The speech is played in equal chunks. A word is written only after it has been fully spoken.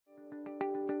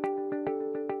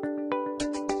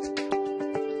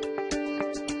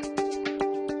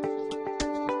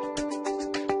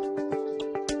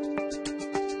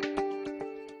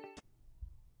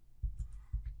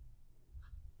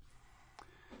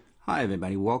Hi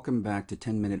everybody, welcome back to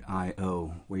 10-Minute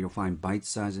I.O., where you'll find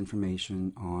bite-sized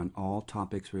information on all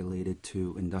topics related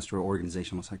to industrial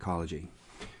organizational psychology.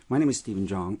 My name is Stephen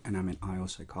Zhang, and I'm an I.O.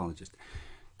 psychologist.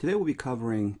 Today we'll be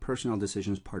covering Personnel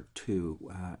Decisions Part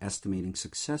 2, estimating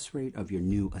success rate of your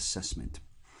new assessment.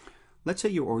 Let's say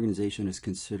your organization is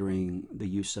considering the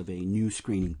use of a new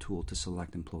screening tool to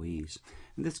select employees.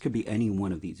 And this could be any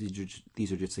one of these.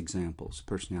 These are just examples: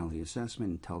 personality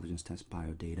assessment, intelligence test,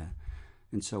 biodata,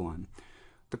 and so on.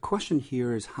 The question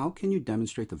here is, how can you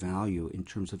demonstrate the value in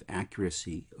terms of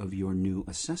accuracy of your new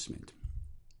assessment?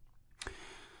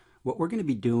 What we're going to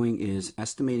be doing is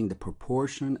estimating the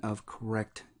proportion of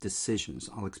correct decisions.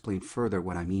 I'll explain further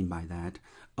what I mean by that,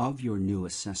 of your new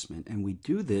assessment. And we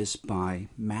do this by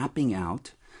mapping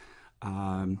out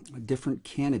different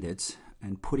candidates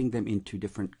and putting them into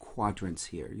different quadrants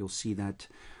here. You'll see that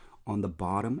on the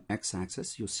bottom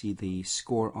x-axis, you'll see the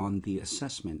score on the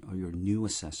assessment or your new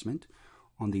assessment.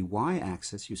 On the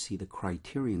y-axis, you see the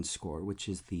criterion score, which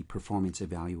is the performance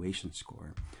evaluation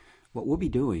score. What we'll be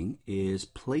doing is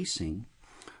placing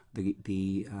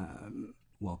the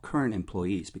current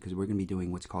employees, because we're going to be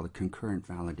doing what's called a concurrent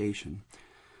validation,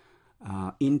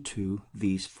 into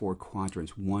these four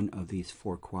quadrants, one of these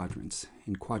four quadrants.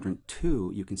 In quadrant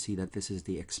 2, you can see that this is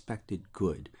the expected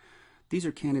good. These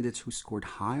are candidates who scored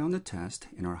high on the test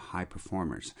and are high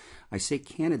performers. I say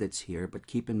candidates here, but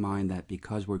keep in mind that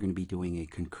because we're going to be doing a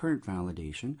concurrent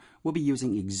validation, we'll be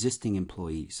using existing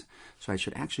employees. So I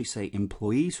should actually say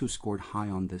employees who scored high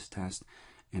on this test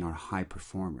and are high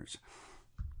performers.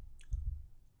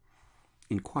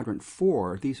 In quadrant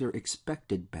 4, these are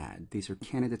expected bad. These are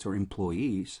candidates or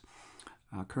employees,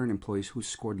 current employees who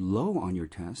scored low on your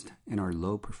test and are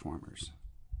low performers.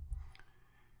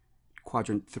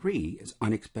 Quadrant 3 is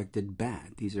unexpected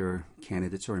bad. These are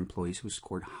candidates or employees who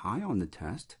scored high on the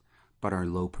test but are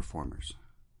low performers.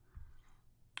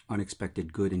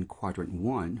 Unexpected good in quadrant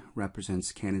 1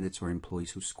 represents candidates or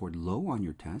employees who scored low on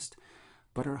your test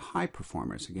but are high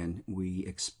performers. Again,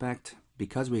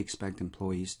 because we expect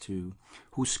employees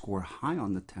who score high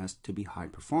on the test to be high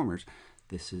performers,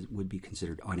 this would be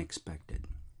considered unexpected.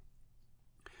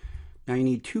 Now you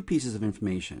need two pieces of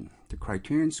information: the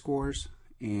criterion scores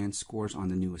and scores on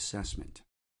the new assessment.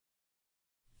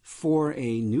 For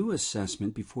a new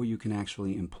assessment, before you can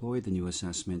actually employ the new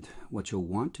assessment, what you'll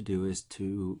want to do is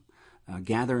to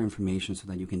gather information so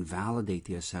that you can validate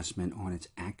the assessment on its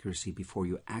accuracy before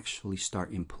you actually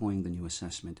start employing the new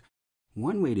assessment.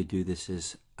 One way to do this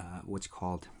is what's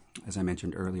called, as I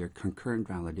mentioned earlier, concurrent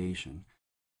validation.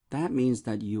 That means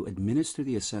that you administer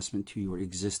the assessment to your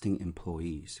existing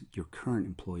employees, your current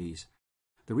employees.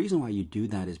 The reason why you do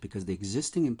that is because the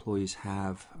existing employees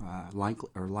are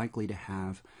likely to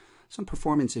have some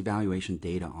performance evaluation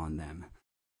data on them.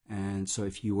 And so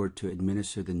if you were to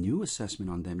administer the new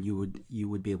assessment on them, you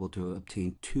would be able to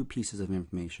obtain two pieces of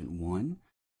information. One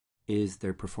is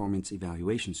their performance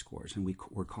evaluation scores, and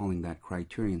we're calling that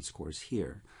criterion scores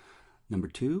here. Number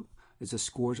 2 is the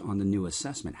scores on the new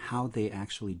assessment, how they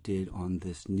actually did on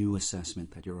this new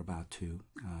assessment that you're about to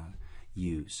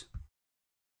use.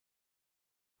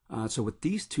 So with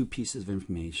these two pieces of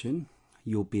information,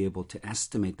 you'll be able to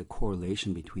estimate the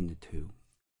correlation between the two.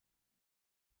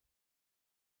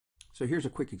 So here's a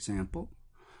quick example.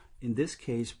 In this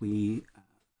case, we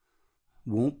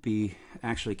won't be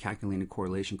actually calculating a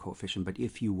correlation coefficient, but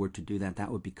if you were to do that,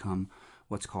 that would become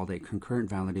what's called a concurrent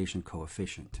validation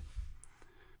coefficient.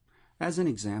 As an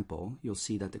example, you'll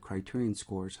see that the criterion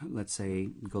scores, let's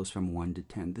say, goes from 1 to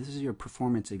 10. This is your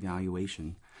performance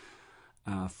evaluation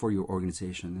for your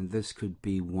organization, and this could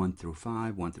be 1 through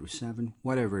 5, 1 through 7,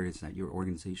 whatever it is that your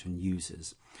organization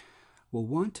uses. We'll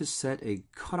want to set a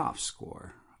cutoff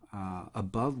score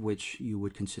above which you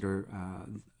would consider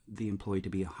the employee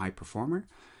to be a high performer,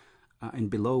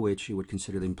 and below which you would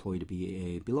consider the employee to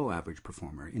be a below average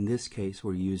performer. In this case,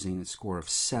 we're using a score of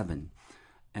 7,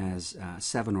 as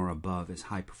 7 or above as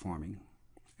high performing,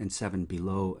 and 7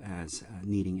 below as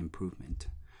needing improvement.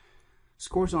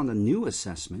 Scores on the new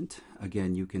assessment,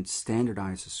 again, you can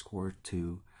standardize a score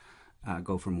to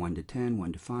go from 1 to 10,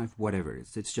 1 to 5, whatever it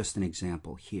is. It's just an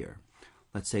example here.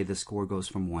 Let's say the score goes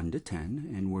from 1 to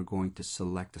 10, and we're going to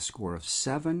select a score of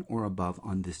 7 or above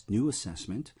on this new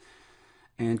assessment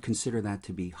and consider that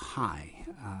to be high,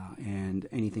 and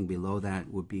anything below that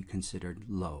would be considered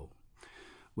low.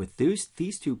 With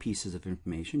these two pieces of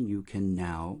information, you can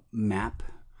now map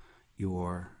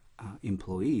your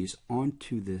employees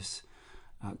onto this,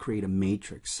 create a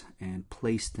matrix and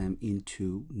place them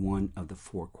into one of the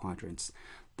four quadrants.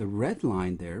 The red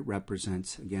line there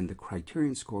represents, again, the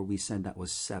criterion score. We said that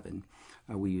was 7.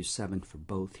 We use 7 for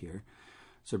both here.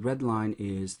 So red line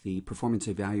is the performance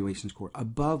evaluation score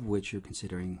above which you're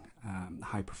considering a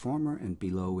high performer and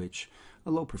below which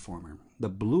a low performer. The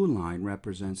blue line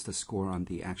represents the score on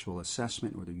the actual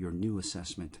assessment or your new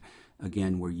assessment.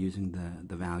 Again, we're using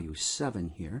the value 7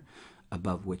 here,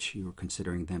 above which you're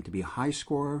considering them to be a high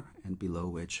score and below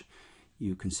which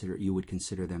you would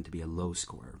consider them to be a low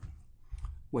score.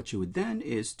 What you would then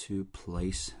is to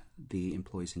place the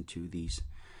employees into these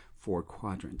 4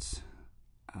 quadrants.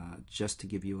 Just to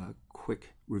give you a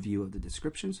quick review of the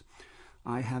descriptions,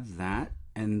 I have that,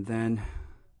 and then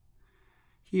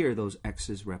here those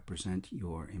X's represent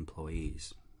your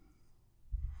employees.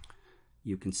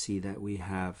 You can see that we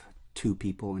have 2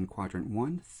 people in quadrant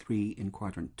 1, 3 in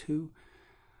quadrant 2,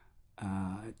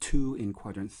 2 in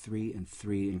quadrant 3, and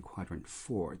 3 in quadrant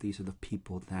 4. These are the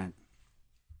people that,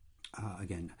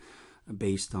 again,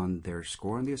 based on their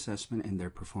score on the assessment and their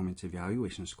performance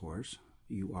evaluation scores,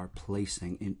 you are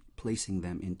placing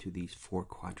them into these 4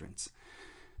 quadrants.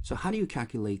 So how do you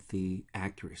calculate the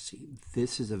accuracy?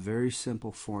 This is a very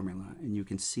simple formula, and you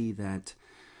can see that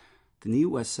the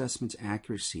new assessment's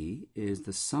accuracy is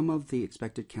the sum of the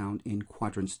expected count in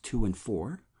quadrants 2 and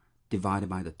 4 divided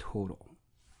by the total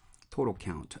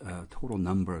count, total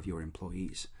number of your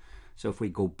employees. So if we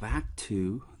go back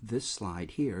to this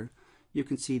slide here, you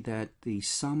can see that the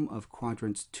sum of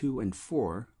quadrants 2 and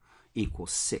 4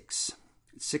 equals 6.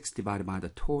 6 divided by the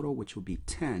total, which will be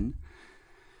 10,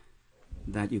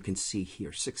 that you can see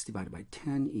here. 6 divided by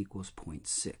 10 equals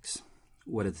 0.6.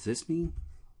 What does this mean?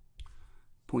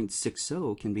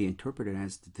 0.60 can be interpreted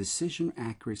as the decision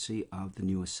accuracy of the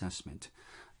new assessment,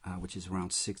 which is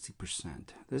around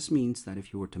 60%. This means that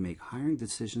if you were to make hiring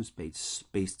decisions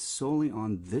based solely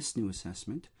on this new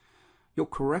assessment, you'll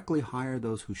correctly hire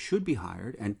those who should be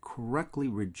hired and correctly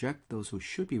reject those who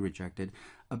should be rejected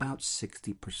about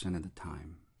 60% of the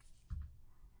time.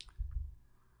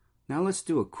 Now let's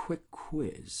do a quick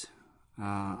quiz.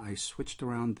 I switched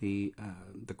around the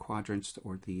quadrants,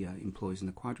 or the employees in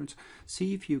the quadrants.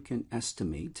 See if you can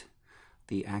estimate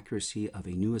the accuracy of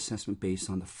a new assessment based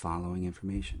on the following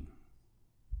information.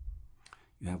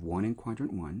 You have 1 in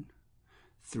quadrant 1,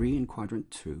 3 in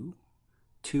quadrant 2,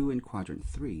 2 in quadrant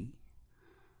 3,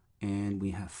 and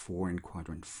we have 4 in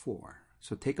quadrant 4.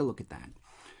 So take a look at that.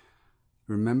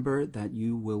 Remember that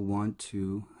you will want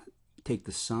to take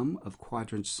the sum of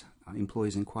quadrants,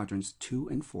 employees in quadrants 2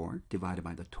 and 4 divided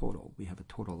by the total. We have a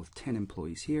total of 10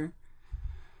 employees here.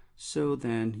 So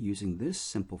then, using this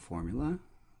simple formula,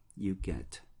 you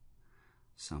get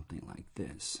something like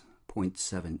this.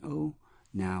 0.70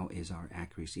 now is our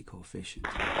accuracy coefficient.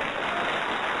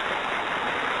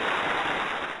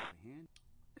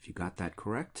 If you got that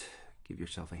correct, give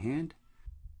yourself a hand.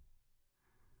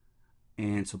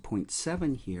 And so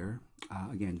 0.7 here,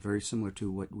 again, very similar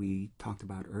to what we talked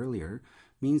about earlier,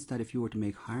 means that if you were to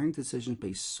make hiring decisions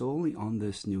based solely on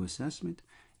this new assessment,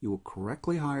 you will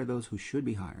correctly hire those who should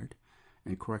be hired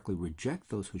and correctly reject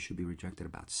those who should be rejected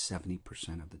about 70%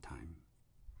 of the time.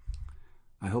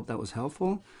 I hope that was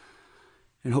helpful,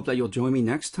 and hope that you'll join me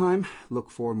next time.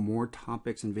 Look for more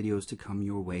topics and videos to come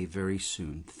your way very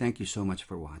soon. Thank you so much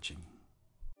for watching.